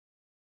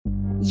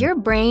Your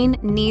brain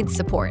needs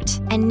support,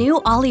 and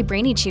new Ollie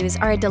Brainy Chews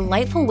are a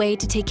delightful way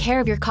to take care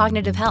of your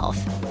cognitive health.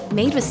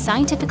 Made with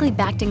scientifically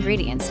backed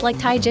ingredients like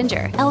Thai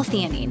ginger,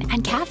 L-theanine,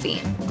 and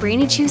caffeine,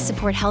 Brainy Chews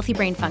support healthy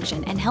brain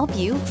function and help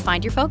you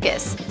find your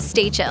focus,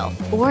 stay chill,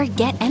 or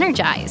get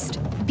energized.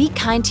 Be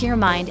kind to your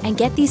mind and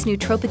get these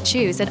nootropic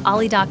chews at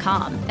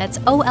ollie.com. That's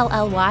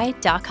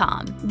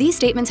OLLY.com. These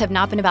statements have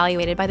not been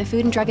evaluated by the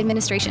Food and Drug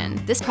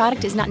Administration. This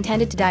product is not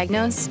intended to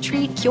diagnose,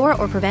 treat, cure,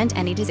 or prevent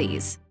any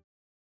disease.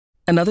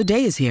 Another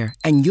day is here,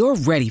 and you're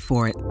ready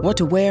for it. What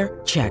to wear?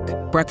 Check.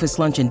 Breakfast,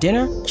 lunch, and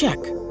dinner?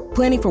 Check.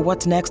 Planning for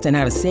what's next and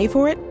how to save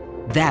for it?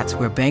 That's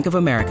where Bank of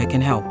America can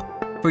help.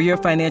 For your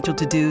financial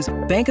to-dos,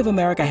 Bank of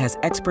America has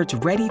experts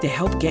ready to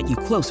help get you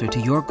closer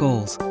to your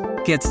goals.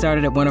 Get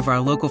started at one of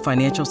our local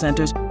financial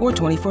centers or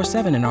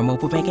 24/7 in our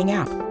mobile banking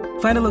app.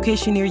 Find a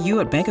location near you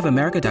at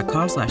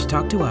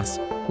bankofamerica.com/talktous.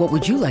 What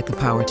would you like the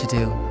power to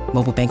do?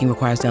 Mobile banking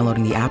requires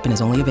downloading the app and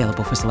is only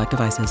available for select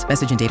devices.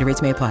 Message and data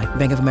rates may apply.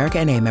 Bank of America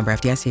N.A., member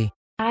FDIC.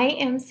 I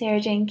am Sarah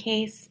Jane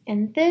Case,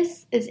 and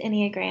this is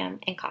Enneagram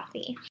and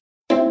Coffee.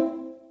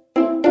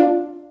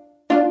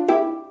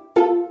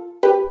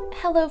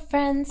 Hello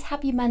friends,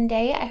 happy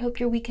Monday. I hope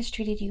your week has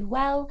treated you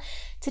well.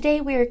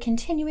 Today we are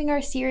continuing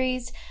our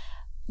series,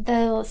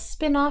 the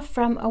spin-off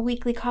from a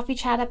weekly coffee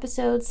chat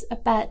episodes,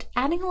 but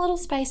adding a little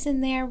spice in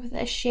there with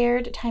a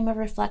shared time of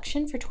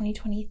reflection for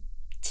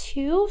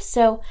 2022.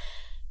 So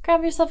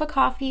grab yourself a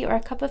coffee or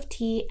a cup of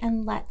tea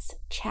and let's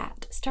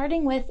chat.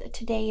 Starting with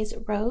today's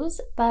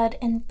rose, bud,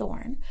 and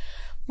thorn.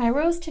 My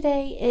rose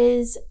today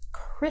is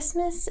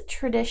Christmas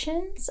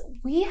traditions.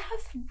 We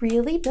have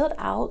really built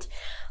out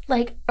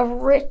like a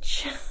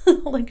rich,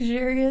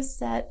 luxurious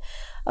set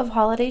of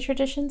holiday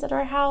traditions at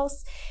our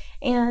house.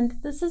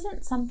 And this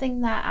isn't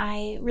something that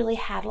I really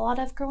had a lot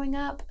of growing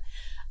up.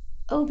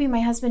 Obi, my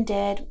husband,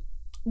 did,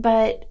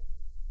 but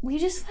we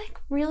just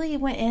like really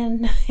went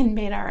in and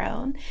made our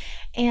own.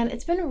 And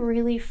it's been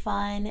really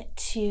fun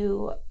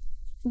to,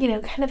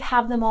 kind of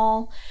have them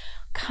all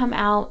come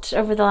out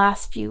over the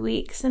last few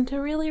weeks and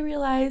to really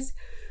realize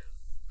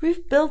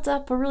we've built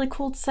up a really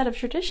cool set of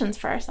traditions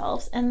for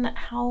ourselves and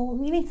how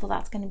meaningful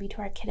that's going to be to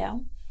our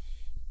kiddo.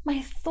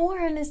 My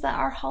thorn is that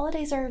our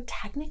holidays are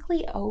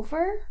technically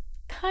over,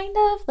 kind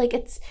of. Like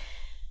it's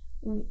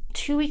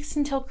 2 weeks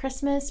until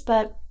Christmas,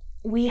 but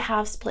we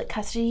have split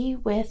custody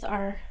with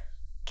our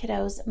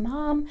kiddo's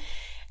mom,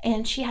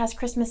 and she has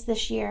Christmas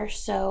this year,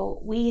 so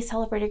we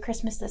celebrated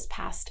Christmas this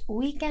past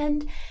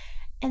weekend,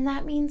 and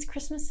that means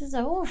Christmas is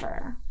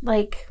over.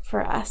 Like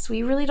for us,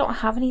 we really don't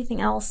have anything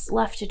else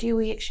left to do.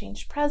 We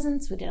exchanged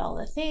presents, we did all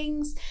the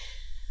things,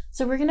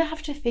 so we're gonna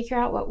have to figure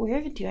out what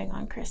we're doing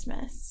on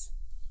Christmas.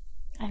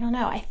 I don't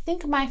know. I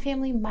think my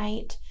family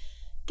might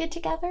get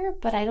together,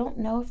 but I don't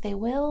know if they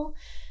will.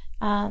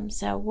 I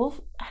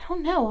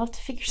don't know. We'll have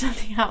to figure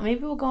something out.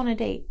 Maybe we'll go on a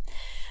date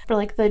for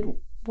like the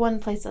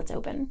one place that's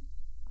open.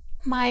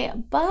 My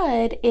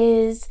bud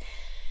is,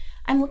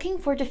 I'm looking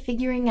forward to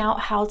figuring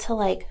out how to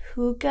like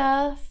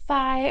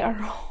hookah-fy our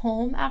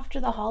home after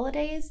the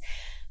holidays.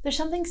 There's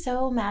something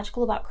so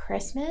magical about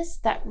Christmas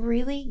that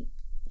really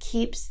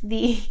keeps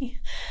the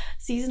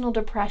seasonal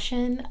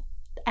depression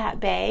at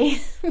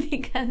bay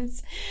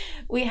because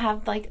we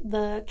have like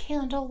the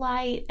candle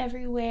light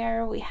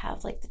everywhere. We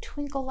have like the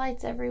twinkle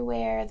lights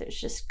everywhere. There's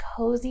just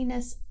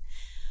coziness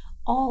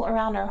all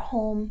around our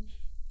home.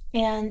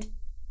 And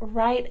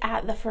right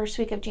at the first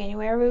week of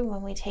January,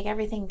 when we take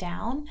everything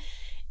down,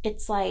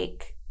 it's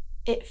like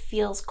it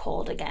feels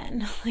cold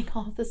again. Like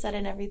all of a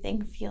sudden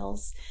everything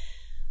feels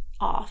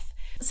off.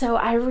 So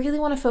I really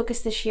want to focus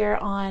this year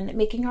on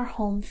making our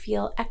home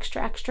feel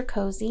extra, extra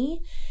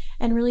cozy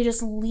and really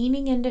just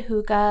leaning into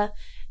hookah.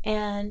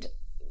 And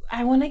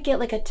I want to get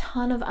like a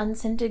ton of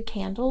unscented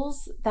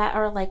candles that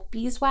are like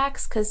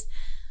beeswax, because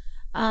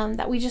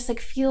that we just like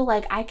feel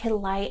like I could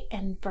light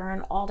and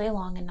burn all day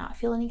long and not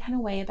feel any kind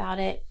of way about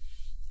it,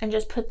 and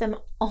just put them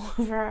all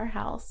over our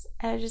house,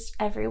 just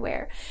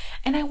everywhere.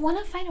 And I want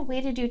to find a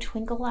way to do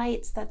twinkle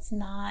lights that's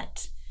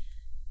not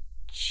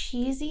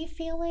cheesy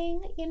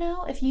feeling,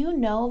 If you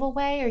know of a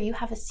way or you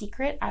have a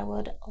secret, I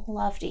would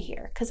love to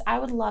hear, because I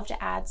would love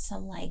to add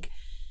some like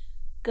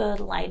good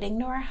lighting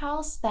to our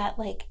house that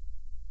like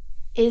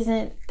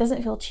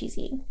doesn't feel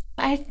cheesy.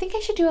 I think I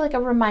should do like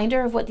a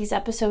reminder of what these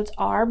episodes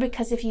are,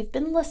 because if you've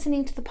been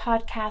listening to the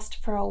podcast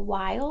for a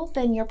while,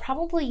 then you're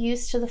probably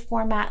used to the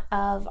format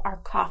of our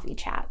coffee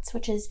chats,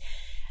 which is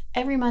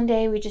every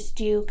Monday we just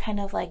do kind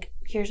of like,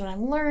 here's what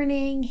I'm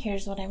learning,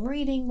 here's what I'm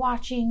reading,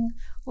 watching,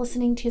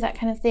 listening to, that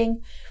kind of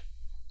thing.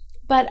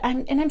 But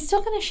I'm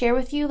still going to share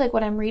with you like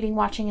what I'm reading,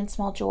 watching, and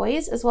small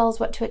joys, as well as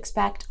what to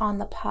expect on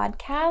the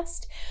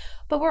podcast.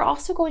 But we're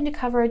also going to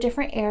cover a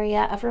different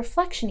area of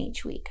reflection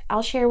each week.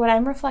 I'll share what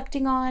I'm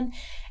reflecting on,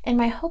 and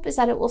my hope is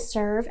that it will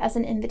serve as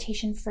an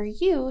invitation for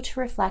you to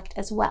reflect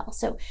as well.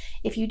 So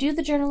if you do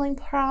the journaling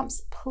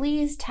prompts,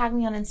 please tag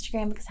me on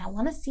Instagram, because I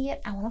want to see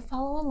it. I want to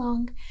follow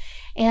along,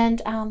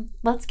 and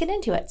let's get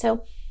into it.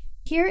 So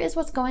Here is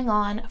what's going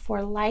on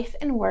for life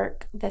and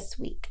work this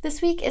week.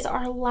 This week is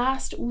our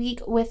last week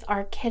with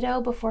our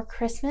kiddo before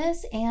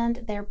Christmas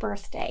and their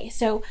birthday.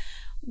 So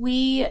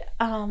we,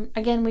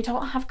 again, we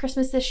don't have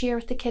Christmas this year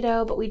with the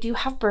kiddo, but we do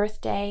have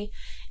birthday.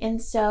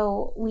 And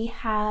so we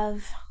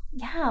have,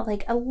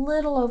 like a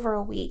little over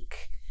a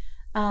week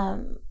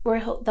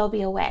where they'll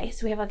be away.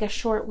 So we have like a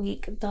short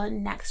week the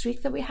next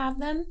week that we have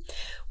them,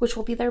 which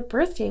will be their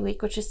birthday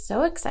week, which is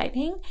so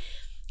exciting.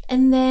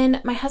 And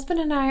then my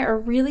husband and I are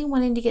really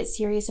wanting to get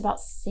serious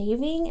about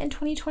saving in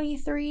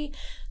 2023.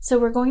 So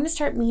we're going to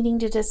start meeting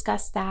to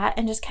discuss that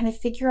and just kind of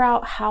figure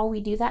out how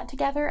we do that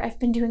together. I've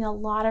been doing a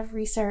lot of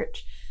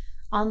research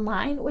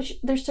online, which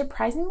there's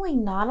surprisingly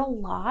not a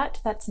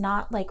lot that's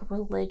not like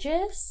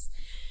religious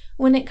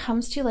when it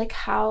comes to like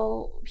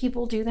how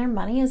people do their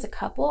money as a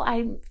couple.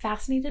 I'm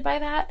fascinated by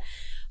that,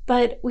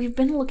 but we've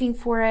been looking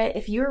for it.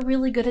 If you're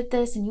really good at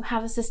this and you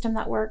have a system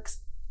that works,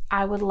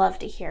 I would love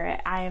to hear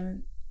it.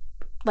 I'm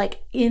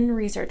like in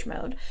research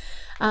mode.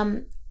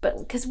 But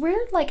because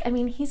we're like, I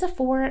mean, he's a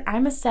 4,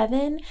 I'm a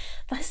 7.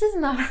 This is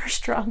not our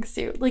strong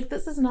suit. Like,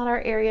 this is not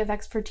our area of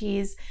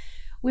expertise.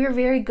 We're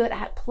very good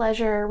at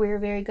pleasure. We're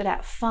very good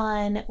at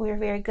fun. We're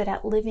very good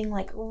at living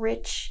like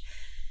rich,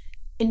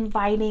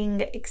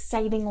 inviting,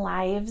 exciting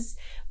lives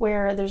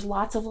where there's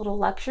lots of little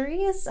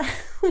luxuries.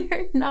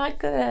 We're not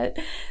good at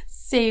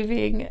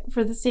saving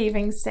for the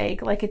saving's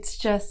sake. Like, it's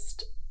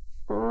just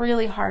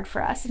really hard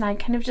for us. And I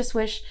kind of just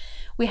wish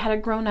we had a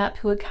grown-up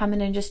who would come in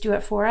and just do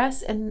it for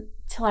us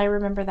until I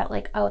remember that,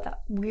 like, oh,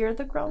 that we're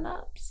the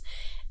grown-ups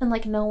and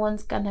like no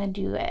one's gonna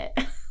do it.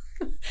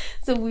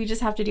 So we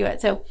just have to do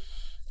it. So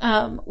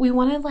we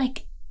want to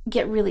like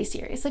get really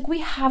serious. Like, we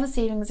have a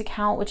savings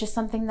account, which is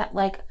something that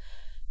like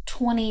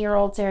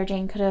 20-year-old Sarah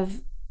Jane could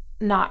have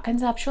not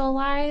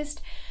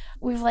conceptualized.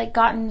 We've like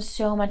gotten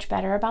so much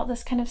better about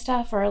this kind of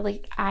stuff, or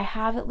like I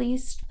have at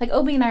least. Like,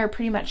 Obi and I are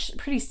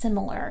pretty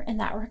similar in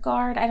that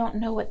regard. I don't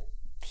know what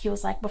he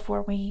was like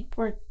before we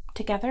were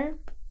together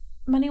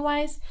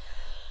money-wise.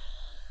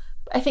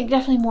 I think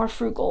definitely more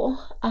frugal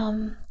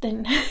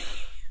than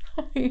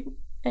I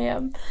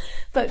am.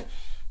 But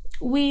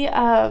we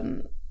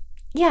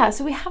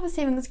so we have a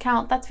savings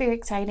account. That's very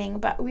exciting,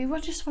 but we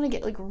just want to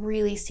get like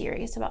really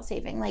serious about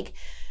saving, like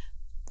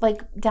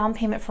down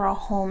payment for a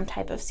home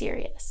type of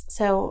serious.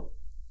 So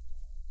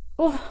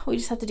we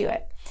just have to do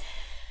it.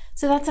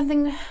 So that's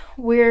something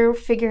we're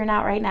figuring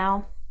out right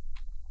now.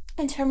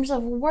 In terms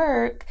of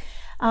work,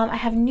 I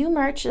have new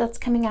merch that's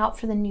coming out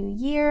for the new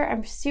year.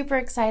 I'm super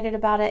excited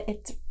about it.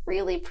 It's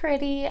really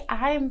pretty.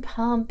 I'm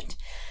pumped.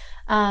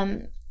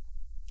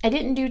 I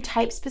didn't do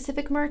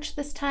type-specific merch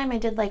this time. I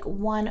did like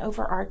one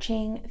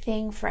overarching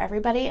thing for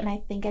everybody, and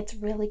I think it's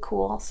really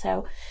cool.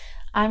 So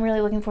I'm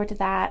really looking forward to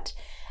that.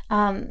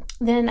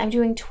 Then I'm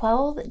doing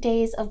 12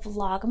 days of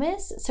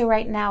Vlogmas. So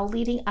right now,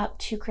 leading up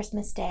to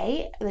Christmas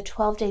Day, the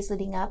 12 days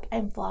leading up,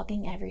 I'm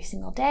vlogging every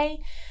single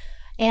day.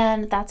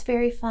 And that's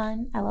very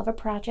fun. I love a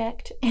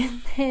project.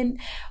 And then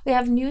we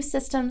have new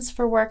systems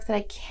for work that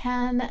I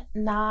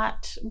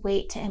cannot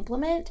wait to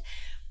implement.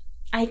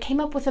 I came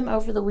up with them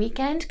over the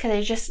weekend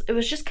because it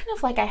was just kind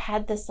of like I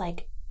had this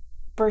like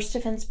burst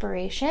of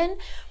inspiration,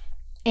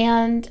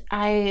 and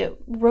I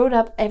wrote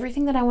up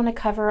everything that I want to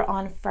cover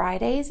on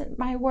Fridays at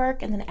my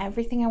work, and then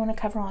everything I want to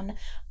cover on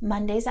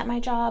Mondays at my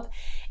job,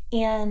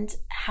 and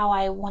how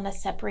I want to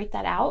separate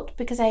that out,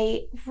 because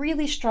I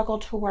really struggle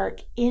to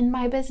work in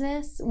my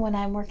business when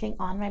I'm working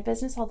on my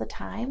business all the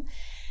time.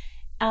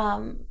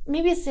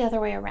 Maybe it's the other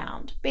way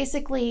around.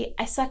 Basically,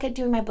 I suck at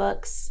doing my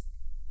books,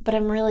 but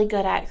I'm really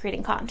good at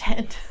creating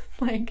content.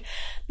 Like,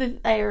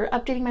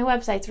 updating my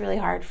website's really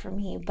hard for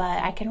me,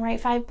 but I can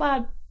write 5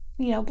 blog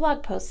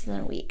posts in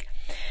a week.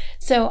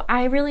 So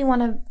I really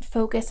want to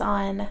focus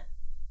on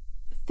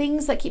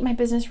things that keep my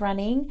business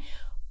running,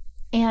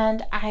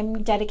 and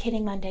I'm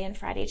dedicating Monday and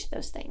Friday to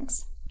those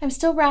things. I'm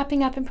still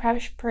wrapping up in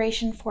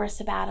preparation for a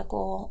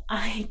sabbatical.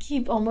 I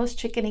keep almost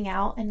chickening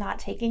out and not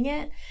taking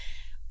it,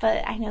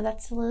 but I know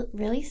that's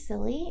really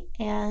silly,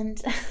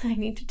 and I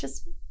need to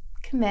just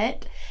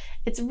commit.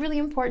 It's really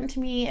important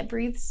to me. It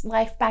breathes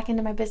life back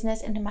into my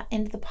business,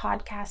 into the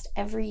podcast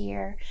every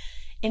year.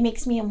 It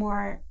makes me a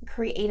more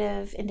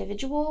creative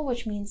individual,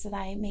 which means that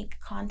I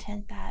make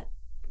content that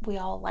we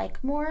all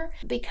like more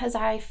because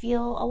I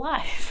feel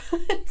alive.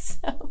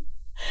 So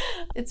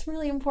it's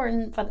really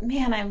important, but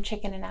man, I'm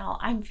chickening out.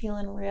 I'm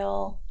feeling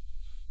real.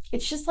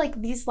 It's just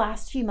like these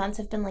last few months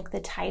have been like the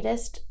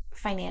tightest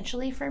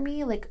financially for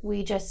me. Like,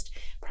 we just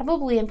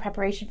probably in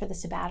preparation for the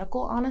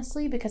sabbatical,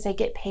 honestly, because I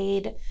get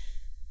paid,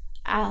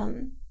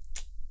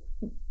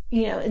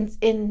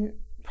 in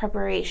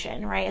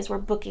preparation, right, as we're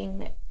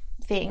booking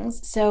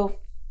things. So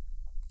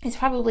it's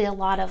probably a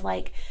lot of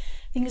like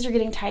things are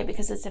getting tight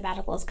because the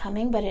sabbatical is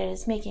coming, but it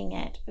is making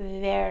it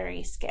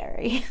very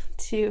scary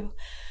to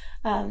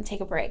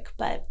take a break.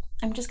 But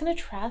I'm just going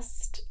to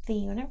trust the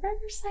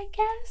universe, I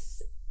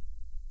guess.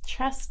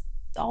 Trust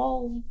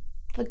all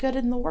the good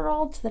in the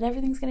world so that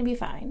everything's going to be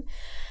fine.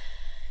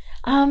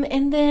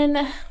 And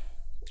then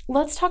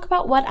let's talk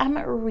about what I'm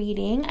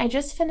reading. I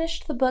just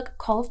finished the book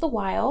Call of the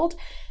Wild.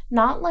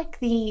 not like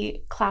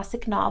the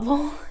classic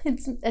novel.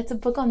 It's a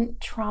book on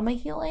trauma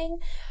healing.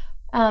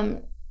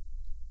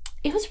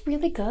 It was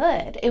really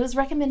good. It was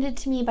recommended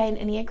to me by an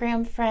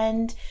Enneagram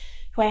friend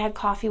who I had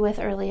coffee with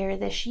earlier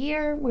this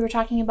year. We were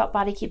talking about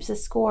Body Keeps the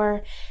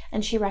Score,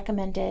 and she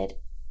recommended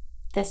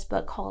this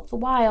book called The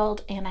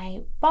Wild, and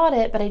I bought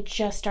it, but I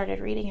just started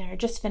reading it, or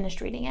just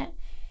finished reading it.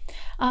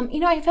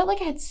 I felt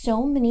like I had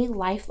so many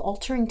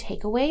life-altering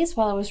takeaways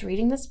while I was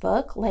reading this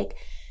book, like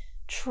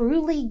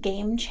truly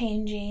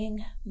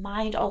game-changing,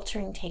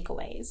 mind-altering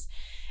takeaways.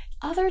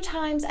 Other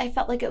times I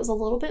felt like it was a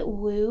little bit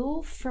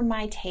woo for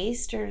my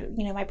taste or,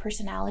 my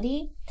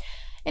personality.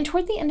 And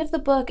toward the end of the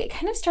book, it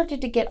kind of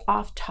started to get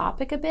off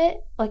topic a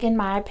bit, like in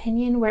my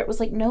opinion, where it was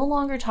like no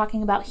longer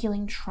talking about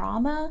healing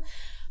trauma,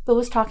 but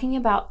was talking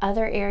about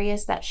other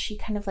areas that she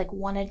kind of like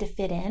wanted to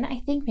fit in. I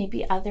think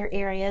maybe other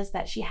areas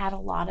that she had a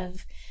lot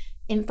of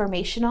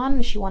information on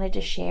and she wanted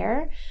to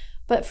share.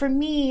 But for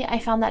me, I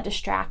found that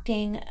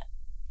distracting.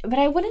 But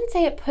I wouldn't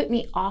say it put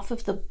me off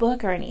of the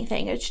book or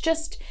anything. It's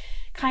just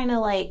kind of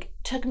like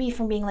took me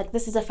from being like,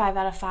 this is a 5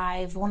 out of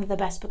 5, one of the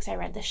best books I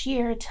read this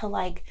year, to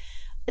like,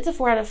 it's a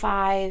 4 out of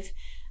 5.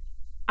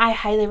 I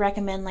highly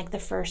recommend like the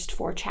first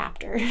 4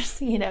 chapters,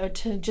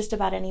 to just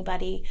about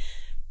anybody.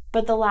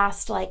 But the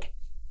last like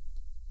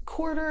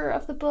quarter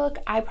of the book,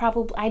 I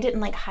didn't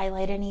like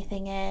highlight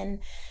anything in.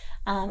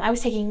 I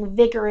was taking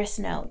vigorous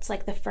notes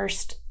like the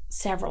first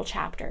several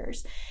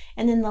chapters.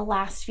 And then the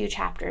last few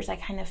chapters, I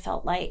kind of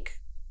felt like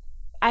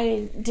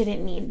I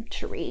didn't need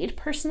to read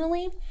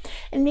personally.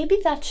 And maybe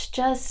that's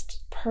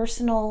just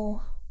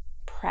personal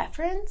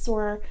preference,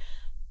 or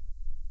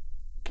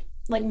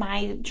like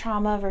my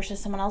trauma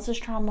versus someone else's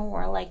trauma,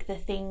 or like the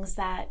things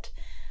that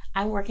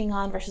I'm working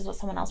on versus what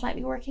someone else might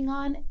be working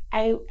on.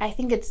 I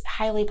think it's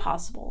highly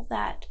possible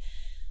that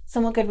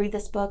someone could read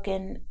this book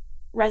and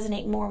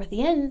resonate more with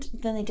the end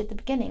than they did the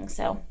beginning.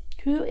 So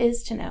who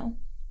is to know?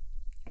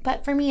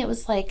 But for me, it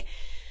was like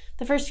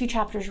the first few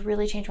chapters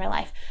really changed my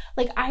life.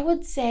 Like I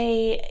would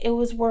say it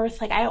was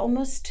worth, like I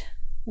almost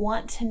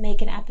want to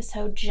make an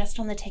episode just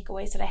on the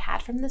takeaways that I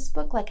had from this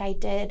book, like I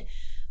did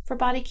for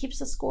Body Keeps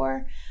the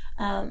Score,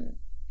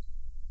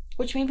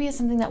 which maybe is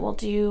something that we'll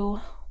do.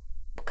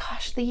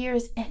 Gosh, the year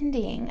is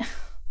ending.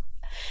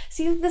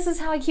 See, this is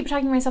how I keep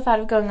talking myself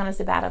out of going on a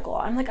sabbatical.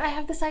 I'm like, I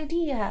have this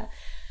idea,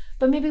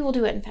 but maybe we'll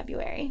do it in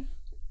February.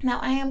 Now,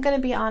 I am going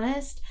to be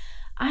honest.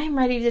 I am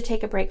ready to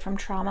take a break from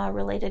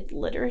trauma-related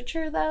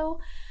literature, though.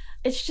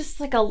 It's just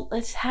like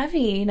it's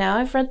heavy,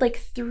 I've read like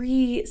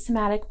 3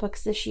 somatic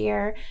books this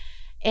year,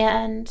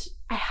 and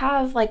I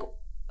have like,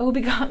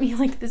 Obi got me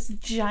like this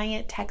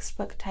giant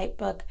textbook type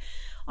book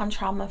on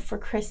trauma for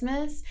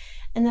Christmas.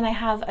 And then I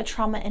have a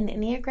trauma and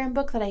Enneagram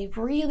book that I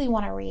really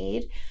want to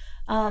read.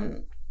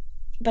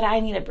 But I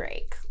need a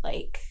break.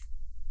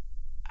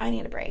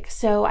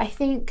 So I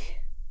think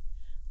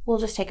we'll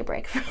just take a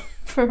break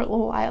for a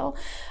little while.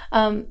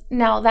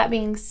 Now, that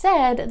being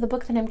said, the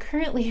book that I'm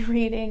currently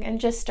reading and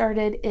just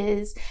started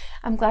is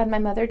I'm Glad My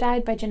Mother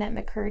Died by Jennette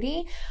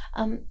McCurdy,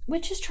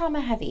 which is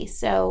trauma heavy.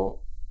 So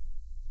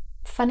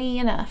funny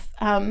enough.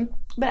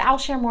 But I'll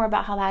share more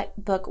about how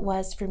that book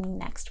was for me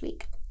next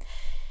week.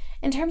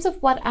 In terms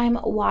of what I'm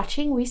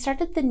watching, we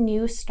started the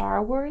new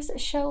Star Wars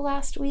show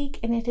last week,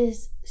 and it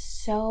is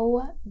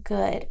so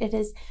good. It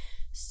is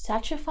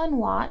such a fun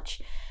watch.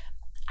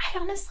 I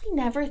honestly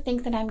never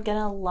think that I'm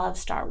gonna love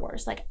Star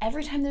Wars. Like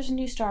every time there's a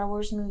new Star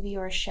Wars movie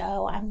or a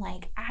show, I'm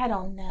like, I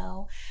don't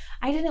know.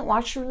 I didn't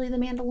watch really The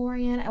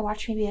Mandalorian. I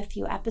watched maybe a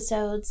few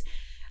episodes.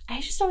 I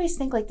just always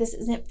think like this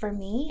isn't for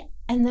me.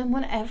 And then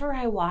whenever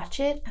I watch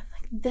it, I'm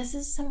like, this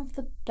is some of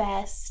the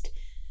best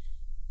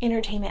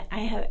entertainment I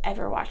have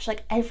ever watched.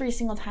 Like every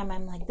single time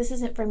I'm like, this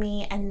isn't for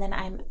me, and then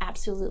I'm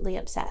absolutely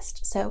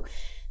obsessed. So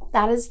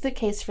that is the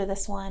case for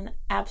this one.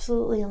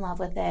 Absolutely in love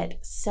with it.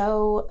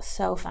 So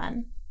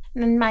fun.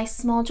 And then my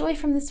small joy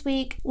from this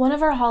week, one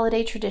of our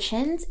holiday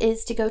traditions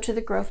is to go to the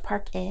Grove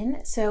Park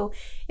Inn. So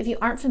if you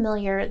aren't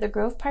familiar, the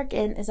Grove Park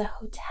Inn is a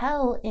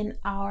hotel in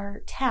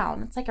our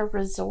town. It's like a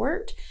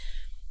resort.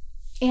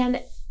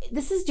 And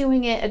this is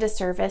doing it a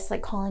disservice,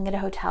 like calling it a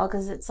hotel,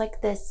 because it's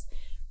like this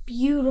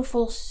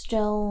beautiful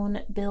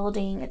stone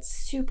building. It's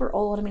super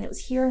old. I mean, it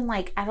was here in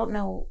like, I don't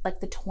know, like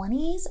the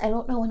 20s. I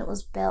don't know when it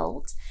was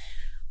built,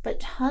 but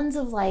tons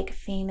of like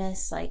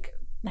famous like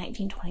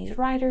 1920s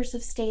writers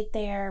have stayed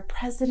there.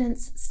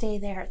 Presidents stay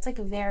there. It's like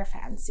very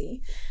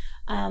fancy.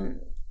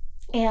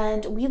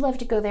 And we love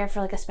to go there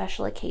for like a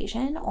special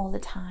occasion all the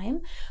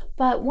time.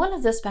 But one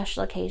of the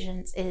special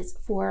occasions is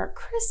for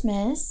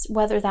Christmas,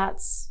 whether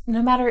that's,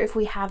 no matter if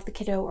we have the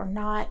kiddo or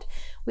not,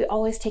 we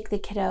always take the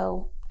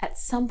kiddo at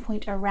some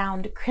point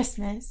around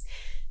Christmas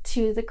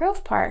to the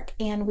Grove Park,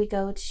 and we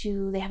go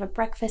to, they have a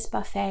breakfast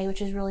buffet,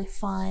 which is really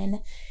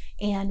fun,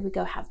 and we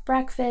go have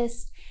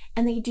breakfast,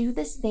 and they do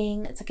this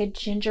thing, it's like a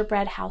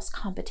gingerbread house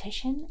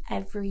competition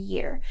every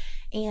year,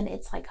 and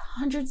it's like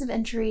hundreds of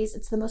entries.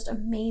 It's the most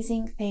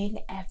amazing thing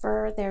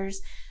ever.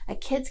 There's a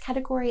kids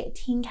category, a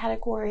teen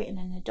category, and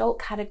an adult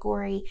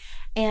category,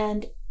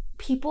 and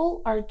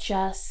people are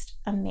just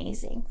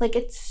amazing. Like,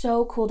 it's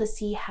so cool to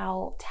see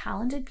how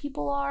talented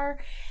people are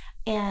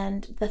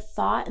and the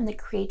thought and the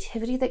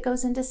creativity that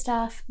goes into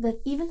stuff.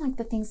 That even like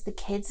the things the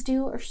kids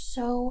do are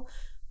so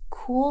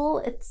cool.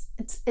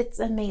 It's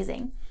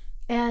amazing.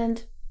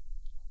 And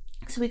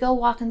so we go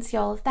walk and see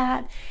all of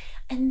that.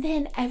 And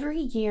then every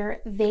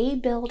year they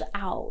build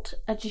out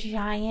a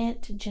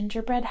giant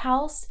gingerbread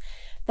house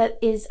that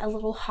is a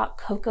little hot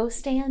cocoa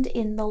stand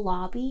in the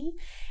lobby.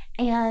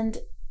 And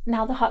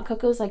now the hot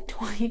cocoa is like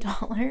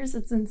 $20.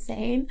 It's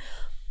insane.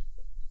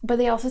 But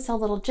they also sell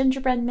little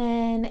gingerbread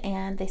men,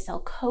 and they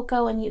sell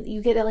cocoa, and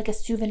you get like a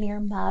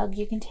souvenir mug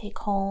you can take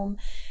home.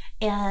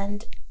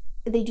 And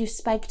they do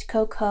spiked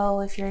cocoa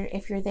if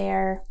you're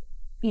there,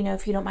 you know,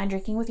 if you don't mind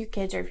drinking with your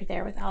kids, or if you're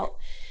there without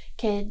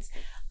kids.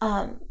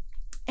 And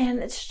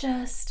it's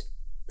just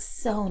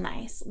so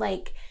nice.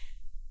 Like,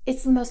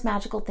 it's the most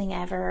magical thing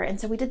ever. And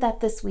so we did that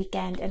this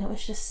weekend, and it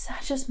was just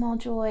such a small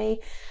joy.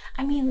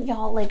 I mean,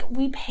 y'all, like,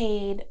 we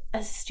paid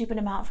a stupid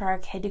amount for our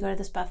kid to go to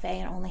this buffet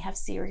and only have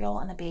cereal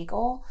and a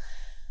bagel.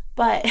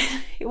 But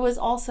it was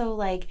also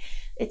like,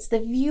 it's the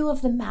view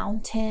of the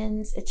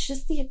mountains. It's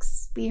just the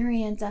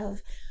experience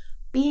of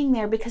being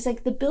there, because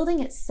like the building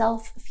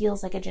itself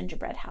feels like a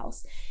gingerbread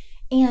house.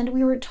 And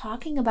we were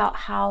talking about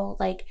how,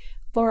 like,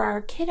 for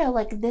our kiddo,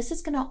 like, this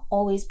is gonna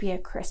always be a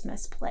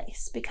Christmas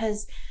place,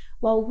 because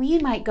while we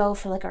might go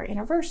for like our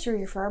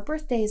anniversary or for our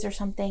birthdays or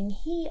something,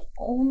 he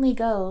only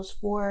goes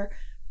for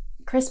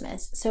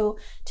Christmas. So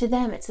to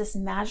them, it's this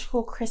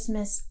magical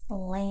Christmas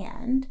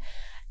land.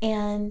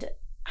 And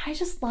I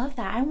just love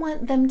that. I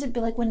want them to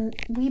be like, when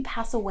we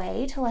pass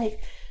away, to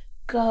like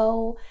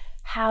go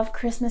have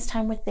Christmas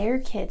time with their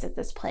kids at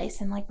this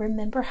place and like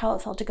remember how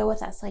it felt to go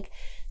with us. Like,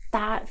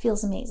 that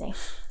feels amazing.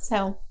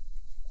 So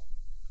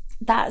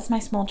that is my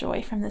small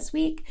joy from this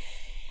week.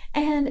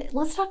 And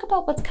let's talk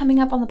about what's coming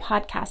up on the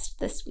podcast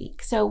this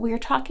week. So we're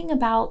talking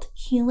about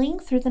healing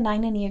through the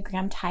 9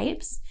 Enneagram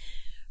types,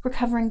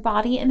 recovering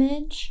body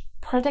image,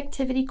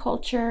 productivity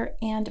culture,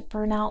 and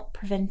burnout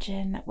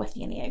prevention with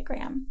the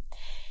Enneagram.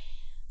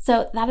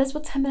 So that is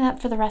what's coming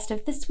up for the rest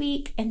of this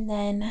week. And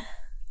then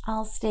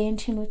I'll stay in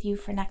tune with you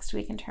for next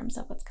week in terms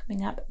of what's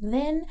coming up.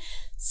 Then,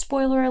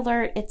 spoiler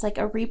alert, it's like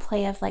a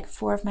replay of like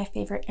 4 of my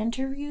favorite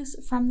interviews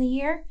from the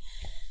year.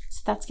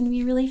 So that's going to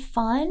be really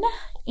fun.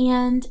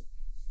 And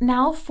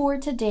now for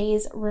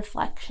today's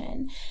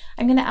reflection.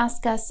 I'm going to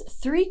ask us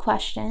 3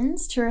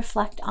 questions to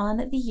reflect on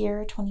the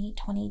year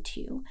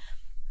 2022.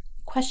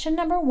 Question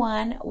number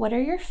 1, what are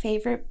your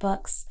favorite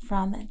books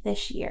from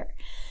this year?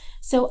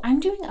 So I'm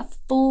doing a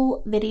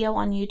full video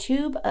on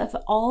YouTube of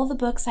all the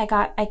books I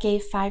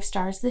gave 5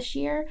 stars this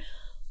year.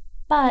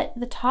 But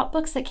the top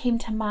books that came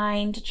to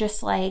mind,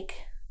 just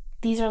like,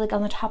 these are like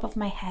on the top of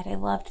my head, I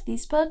loved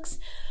these books,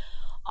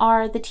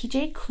 are the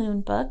T.J.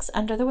 Klune books,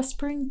 Under the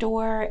Whispering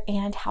Door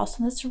and House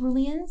on the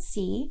Cerulean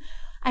Sea.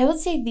 I would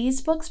say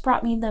these books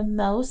brought me the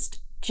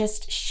most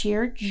just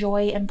sheer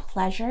joy and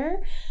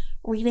pleasure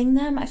reading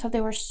them. I thought they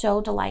were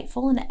so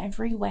delightful in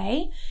every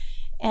way.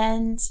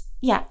 And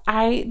yeah,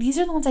 these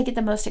are the ones I get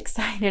the most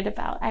excited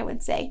about, I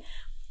would say.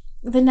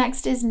 The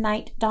next is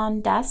Night,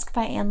 Dawn, Dusk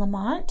by Anne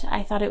Lamott.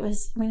 I thought it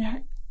was, I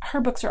mean, her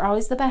books are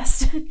always the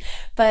best,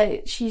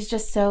 but she's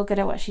just so good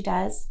at what she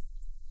does.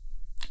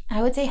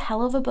 I would say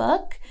hell of a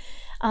book.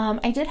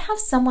 I did have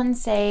someone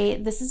say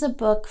this is a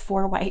book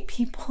for white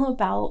people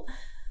about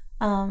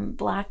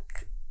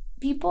Black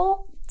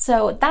people.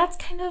 So that's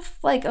kind of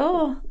like,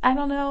 oh, I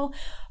don't know.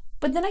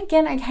 But then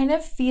again, I kind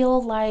of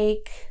feel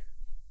like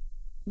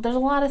there's a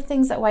lot of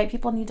things that white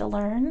people need to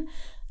learn,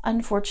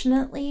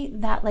 unfortunately,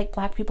 that like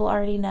Black people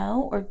already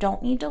know or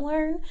don't need to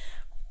learn.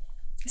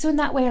 So in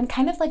that way, I'm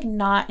kind of like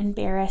not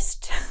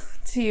embarrassed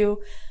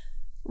to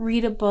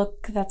read a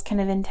book that's kind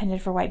of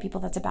intended for white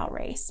people that's about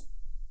race.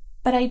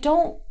 But I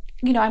don't,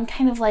 I'm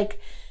kind of like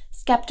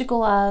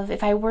skeptical of,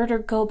 if I were to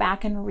go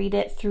back and read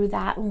it through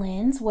that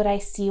lens, would I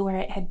see where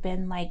it had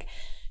been like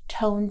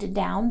toned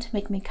down to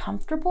make me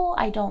comfortable?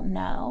 I don't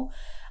know.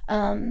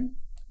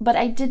 But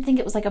I did think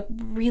it was like a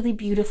really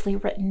beautifully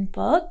written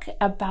book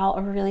about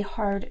a really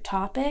hard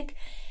topic,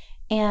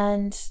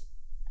 and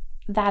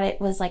that it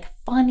was like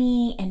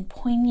funny and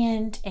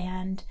poignant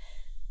and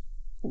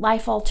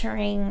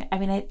life-altering. I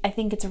mean, I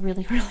think it's a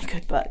really, really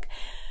good book.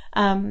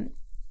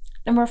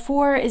 Number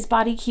 4 is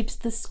Body Keeps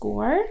the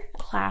Score.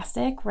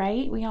 Classic,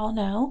 right? We all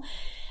know.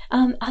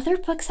 Other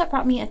books that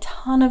brought me a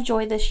ton of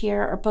joy this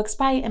year are books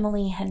by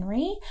Emily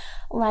Henry,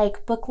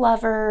 like Book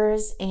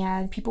Lovers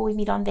and People We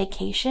Meet on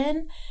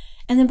Vacation.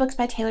 And then books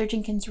by Taylor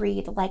Jenkins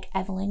Reid, like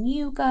Evelyn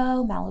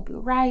Hugo, Malibu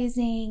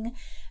Rising,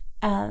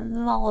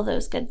 all of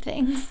those good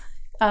things.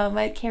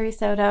 By Carrie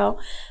Soto.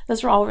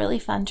 Those were all really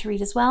fun to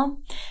read as well.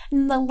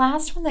 And the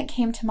last one that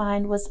came to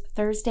mind was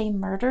Thursday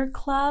Murder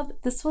Club.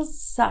 This was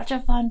such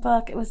a fun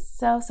book. It was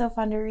so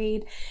fun to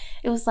read.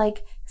 It was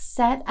like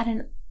set at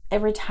a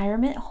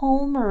retirement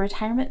home or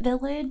retirement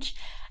village,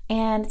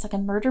 and it's like a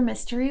murder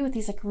mystery with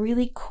these like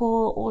really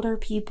cool older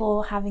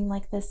people having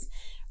like this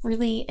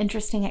really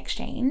interesting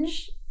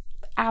exchange.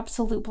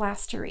 Absolute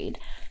blast to read.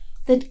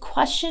 The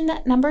question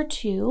number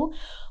 2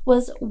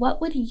 was, what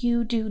would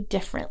you do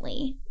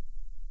differently?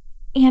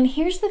 And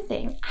here's the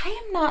thing, I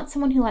am not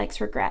someone who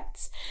likes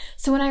regrets.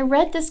 So when I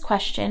read this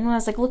question, when I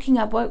was like looking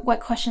up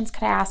what questions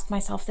could I ask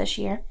myself this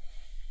year,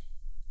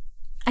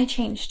 I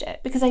changed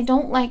it because I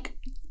don't like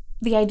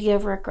the idea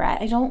of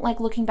regret. I don't like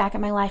looking back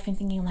at my life and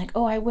thinking like,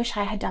 oh, I wish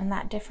I had done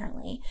that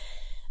differently.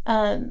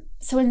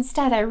 So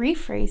instead I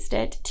rephrased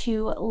it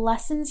to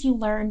lessons you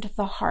learned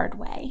the hard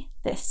way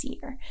this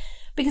year.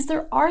 Because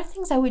there are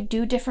things I would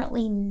do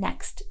differently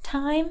next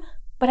time,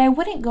 but I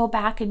wouldn't go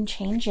back and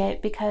change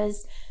it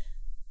because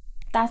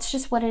that's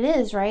just what it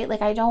is, right?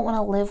 Like, I don't want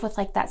to live with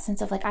like that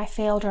sense of like I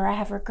failed or I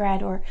have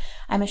regret or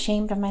I'm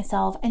ashamed of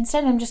myself.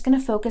 Instead, I'm just going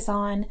to focus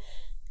on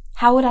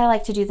how would I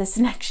like to do this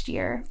next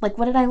year? Like,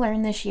 what did I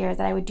learn this year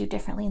that I would do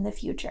differently in the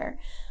future?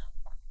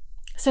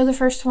 So the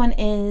first one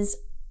is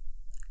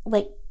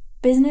like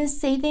business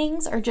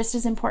savings are just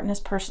as important as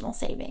personal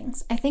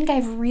savings. I think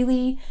I've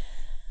really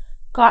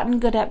gotten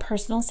good at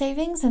personal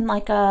savings and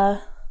like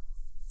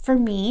for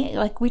me,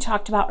 like we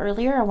talked about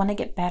earlier, I want to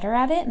get better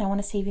at it and I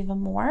want to save even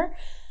more.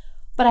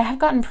 But I have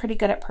gotten pretty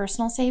good at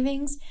personal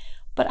savings,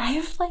 but I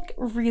have like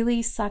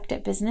really sucked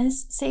at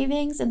business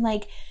savings. And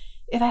like,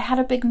 if I had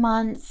a big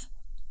month,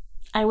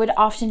 I would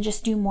often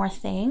just do more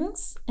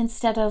things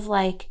instead of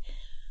like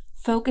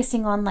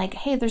focusing on like,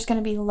 hey, there's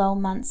going to be low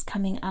months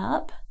coming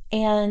up.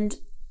 And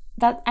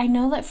that, I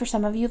know that for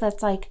some of you,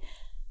 that's like,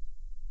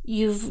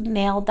 you've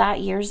nailed that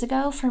years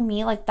ago. For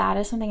me, like that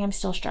is something I'm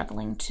still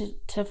struggling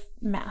to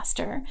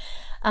master.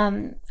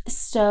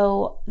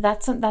 So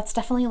that's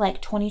definitely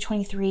like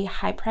 2023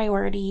 high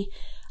priority.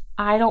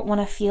 I don't want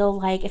to feel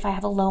like if I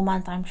have a low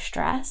month, I'm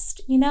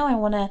stressed. You know, I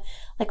want to,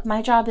 like,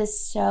 my job is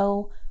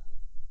so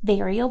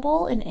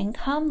variable in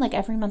income. Like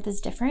every month is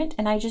different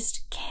and I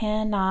just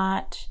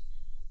cannot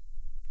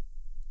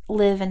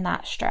live in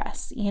that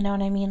stress. You know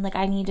what I mean? Like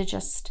I need to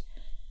just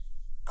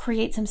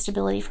create some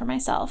stability for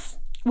myself,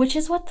 which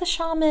is what the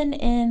shaman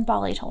in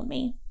Bali told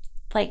me.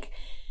 Like,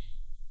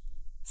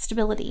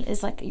 stability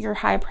is like your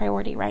high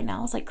priority right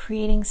now. It's like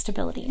creating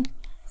stability.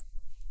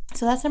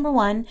 So that's number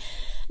 1.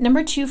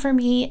 Number 2 for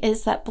me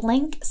is that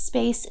blank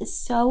space is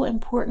so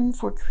important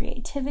for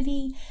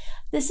creativity.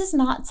 This is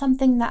not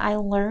something that I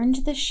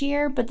learned this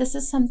year, but this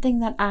is something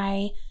that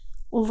I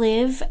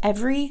live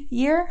every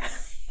year.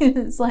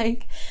 It's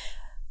like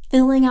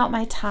filling out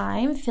my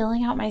time,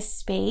 filling out my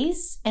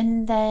space,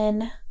 and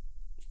then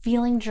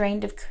feeling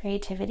drained of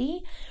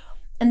creativity.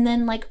 And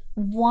then like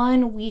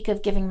 1 week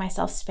of giving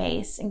myself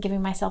space and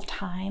giving myself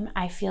time,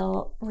 I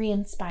feel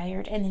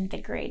re-inspired and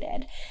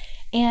invigorated.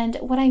 And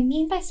what I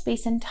mean by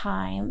space and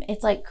time,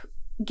 it's like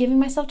giving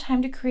myself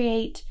time to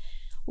create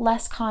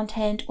less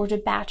content or to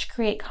batch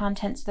create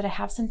content so that I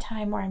have some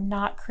time where I'm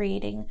not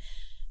creating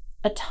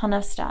a ton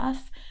of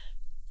stuff,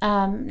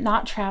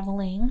 not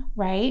traveling,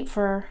 right,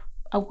 for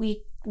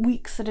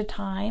weeks at a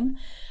time,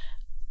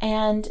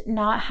 and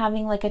not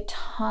having like a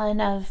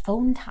ton of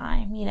phone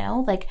time, you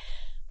know, like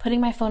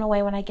putting my phone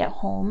away when I get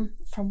home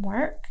from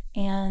work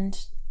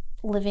and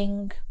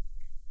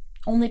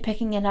only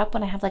picking it up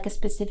when I have like a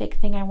specific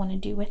thing I want to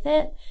do with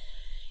it.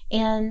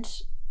 And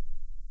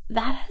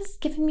that has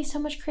given me so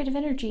much creative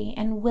energy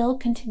and will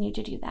continue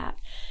to do that.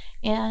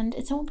 And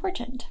it's so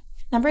important.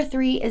 Number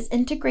 3 is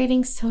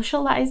integrating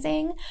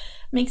socializing.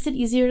 Makes it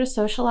easier to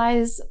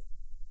socialize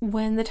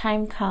when the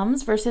time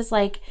comes versus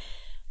like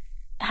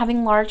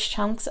having large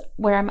chunks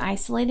where I'm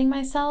isolating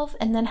myself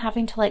and then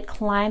having to like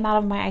climb out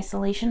of my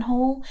isolation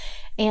hole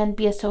and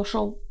be a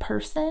social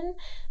person.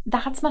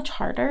 That's much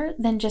harder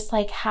than just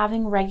like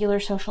having regular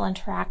social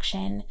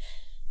interaction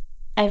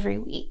every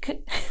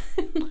week.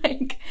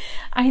 Like,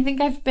 I think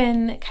I've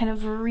been kind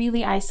of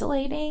really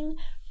isolating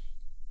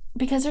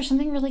because there's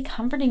something really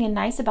comforting and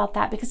nice about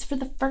that, because for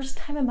the first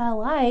time in my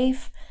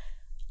life,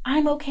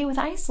 I'm okay with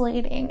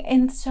isolating.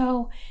 And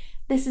so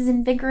this is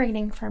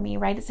invigorating for me,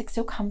 right? It's like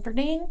so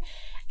comforting.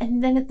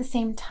 And then at the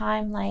same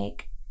time,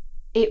 like,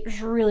 it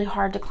was really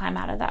hard to climb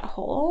out of that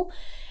hole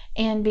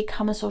and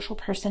become a social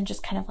person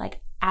just kind of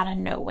like out of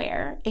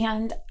nowhere.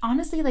 And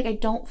honestly, like, I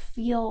don't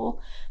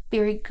feel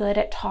very good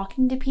at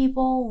talking to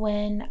people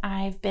when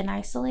I've been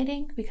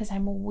isolating because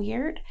I'm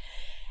weird.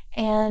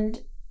 And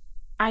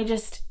I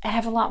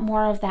have a lot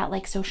more of that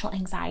like social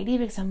anxiety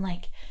because I'm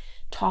like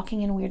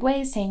talking in weird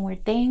ways, saying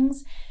weird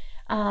things.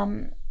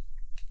 And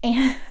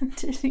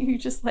you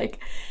just like,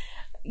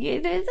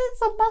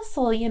 it's a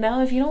muscle, you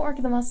know, if you don't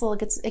work the muscle,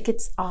 it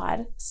gets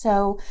odd.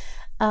 So,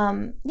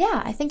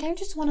 yeah, I think I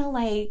just want to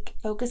like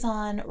focus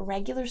on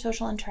regular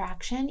social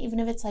interaction, even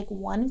if it's like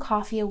 1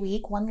 coffee a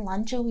week, 1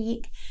 lunch a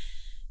week,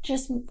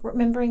 just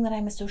remembering that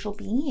I'm a social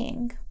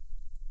being.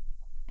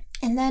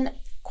 And then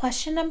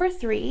question number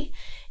 3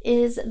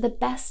 is the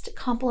best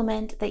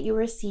compliment that you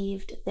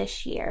received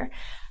this year.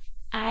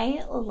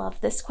 I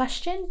love this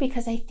question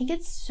because I think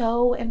it's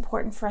so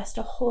important for us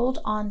to hold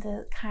on to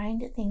the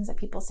kind of things that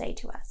people say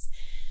to us.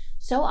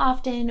 So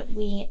often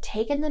we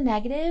take in the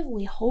negative,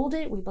 we hold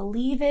it, we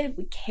believe it,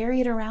 we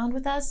carry it around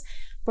with us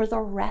for the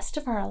rest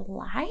of our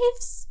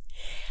lives.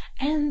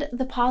 And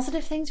the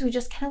positive things, we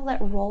just kind of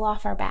let roll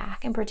off our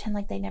back and pretend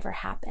like they never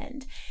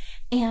happened.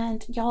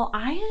 And y'all,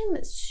 I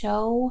am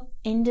so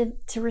into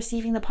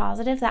receiving the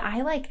positive that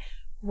I like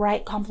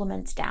write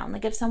compliments down.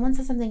 Like if someone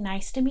says something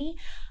nice to me,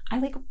 I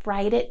like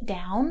write it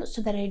down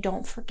so that I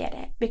don't forget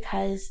it,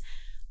 because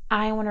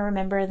I want to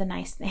remember the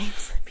nice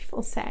things that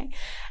people say.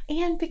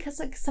 And because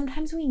like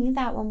sometimes we need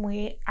that when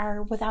we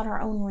are without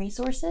our own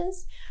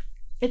resources.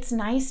 It's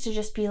nice to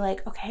just be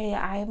like, okay,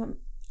 I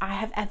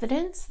have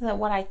evidence that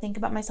what I think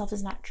about myself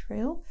is not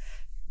true.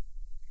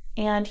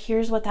 And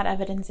here's what that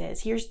evidence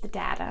is. Here's the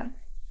data.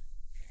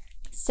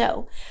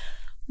 So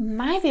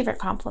my favorite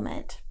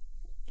compliment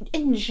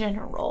in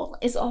general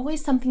is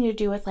always something to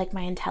do with like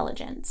my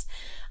intelligence.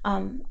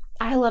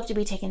 I love to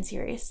be taken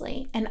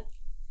seriously. And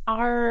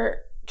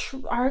our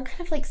kind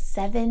of like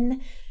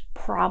 7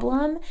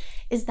 problem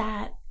is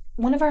that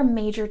one of our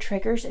major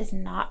triggers is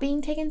not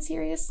being taken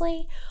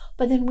seriously,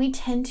 but then we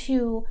tend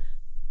to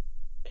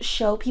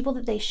show people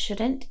that they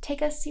shouldn't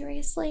take us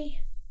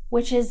seriously,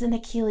 which is an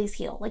Achilles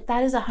heel. Like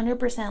that is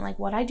 100% like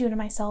what I do to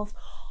myself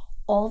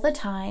all the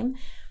time.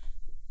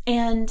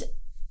 And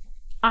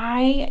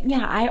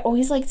I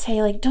always like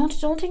say like,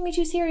 don't take me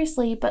too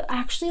seriously, but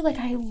actually like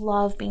I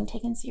love being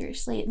taken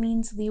seriously. It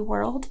means the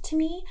world to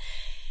me.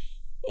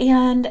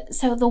 And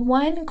so the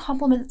one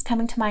compliment that's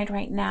coming to mind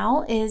right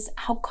now is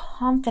how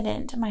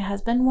confident my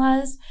husband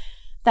was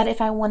that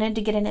if I wanted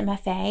to get an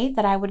MFA,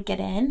 that I would get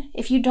in.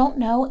 If you don't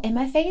know,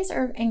 MFAs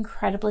are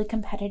incredibly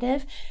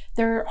competitive.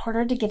 They're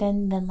harder to get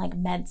in than like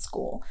med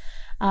school.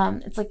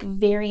 It's like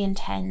very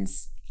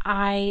intense.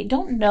 I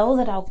don't know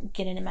that I'll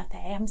get an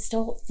MFA. I'm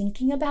still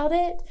thinking about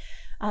it.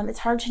 It's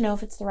hard to know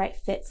if it's the right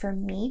fit for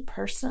me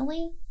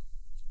personally.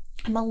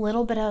 I'm a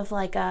little bit of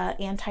like a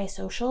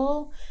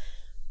antisocialist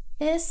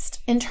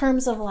in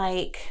terms of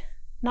like,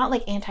 not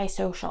like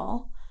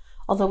antisocial,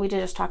 although we did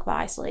just talk about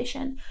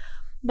isolation,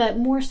 but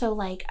more so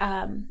like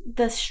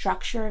the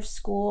structure of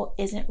school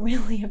isn't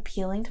really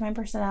appealing to my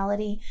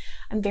personality.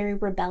 I'm very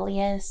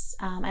rebellious.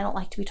 I don't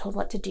like to be told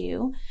what to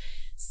do.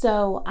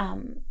 So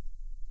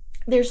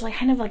there's like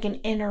kind of like an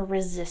inner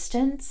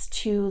resistance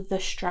to the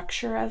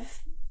structure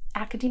of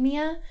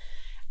academia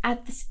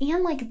at this,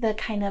 and like the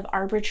kind of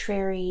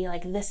arbitrary,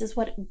 like this is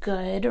what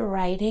good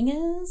writing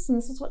is and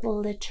this is what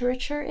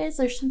literature is.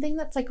 There's something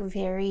that's like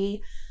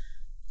very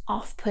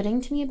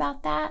off-putting to me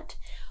about that.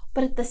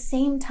 But at the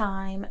same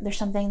time, there's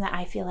something that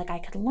I feel like I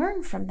could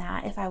learn from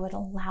that if I would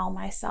allow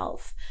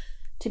myself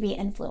to be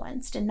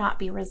influenced and not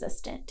be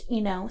resistant,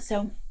 you know?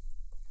 So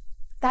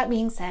that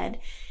being said,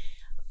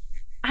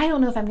 I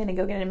don't know if I'm going to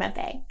go get an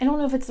MFA. I don't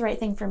know if it's the right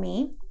thing for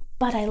me,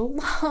 but I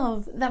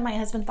love that my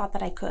husband thought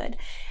that I could,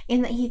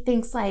 and that he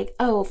thinks like,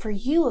 oh, for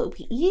you, it would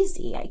be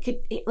easy.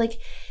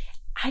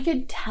 I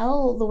could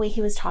tell the way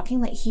he was talking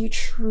that he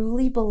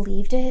truly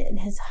believed it in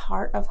his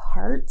heart of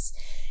hearts.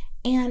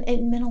 And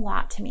it meant a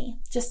lot to me.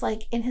 Just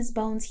like in his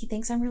bones, he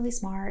thinks I'm really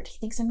smart. He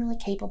thinks I'm really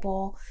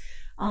capable.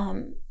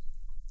 And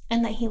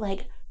that he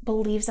like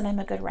believes that I'm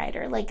a good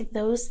writer. Like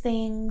those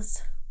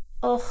things,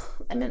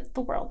 it meant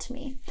the world to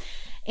me.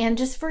 And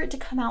just for it to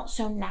come out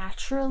so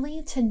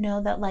naturally, to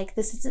know that like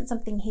this isn't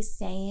something he's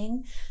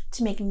saying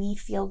to make me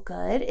feel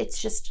good.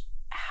 It's just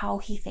how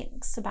he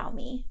thinks about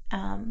me.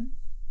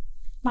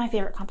 My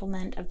favorite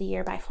compliment of the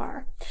year by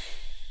far.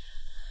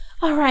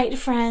 All right,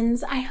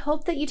 friends, I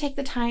hope that you take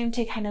the time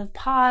to kind of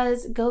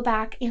pause, go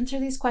back, answer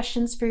these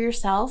questions for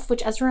yourself,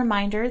 which as a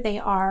reminder, they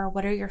are,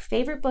 what are your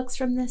favorite books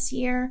from this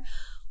year?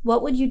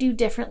 What would you do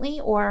differently?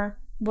 Or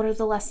what are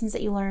the lessons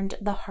that you learned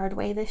the hard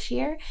way this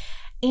year?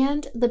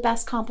 And the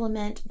best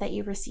compliment that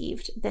you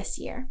received this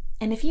year.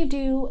 And if you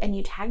do, and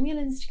you tag me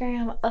on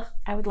Instagram,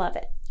 I would love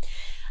it.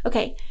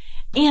 Okay.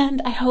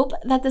 And I hope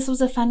that this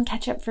was a fun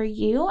catch up for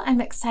you. I'm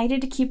excited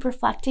to keep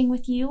reflecting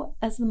with you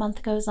as the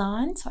month goes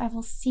on. So I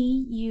will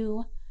see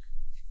you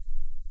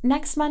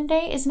next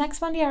Monday. Is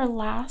next Monday our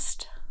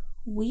last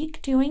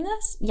week doing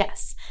this?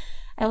 Yes.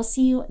 I will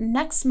see you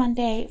next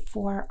Monday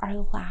for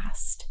our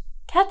last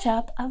catch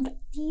up of the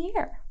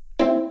year.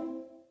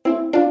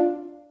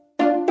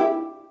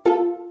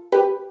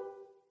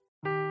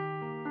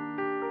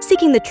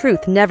 Seeking the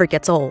truth never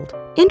gets old.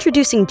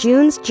 Introducing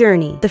June's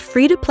Journey, the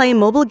free-to-play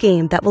mobile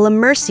game that will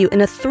immerse you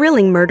in a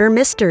thrilling murder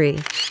mystery.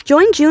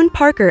 Join June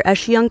Parker as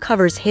she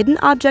uncovers hidden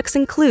objects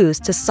and clues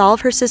to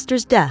solve her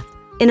sister's death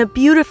in a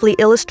beautifully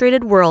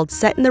illustrated world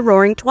set in the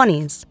Roaring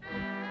 '20s.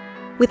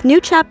 With new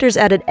chapters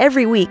added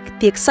every week,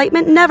 the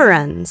excitement never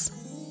ends.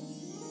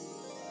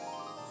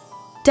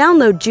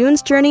 Download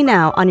June's Journey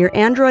now on your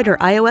Android or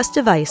iOS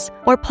device,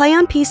 or play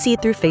on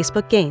PC through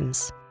Facebook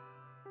Games.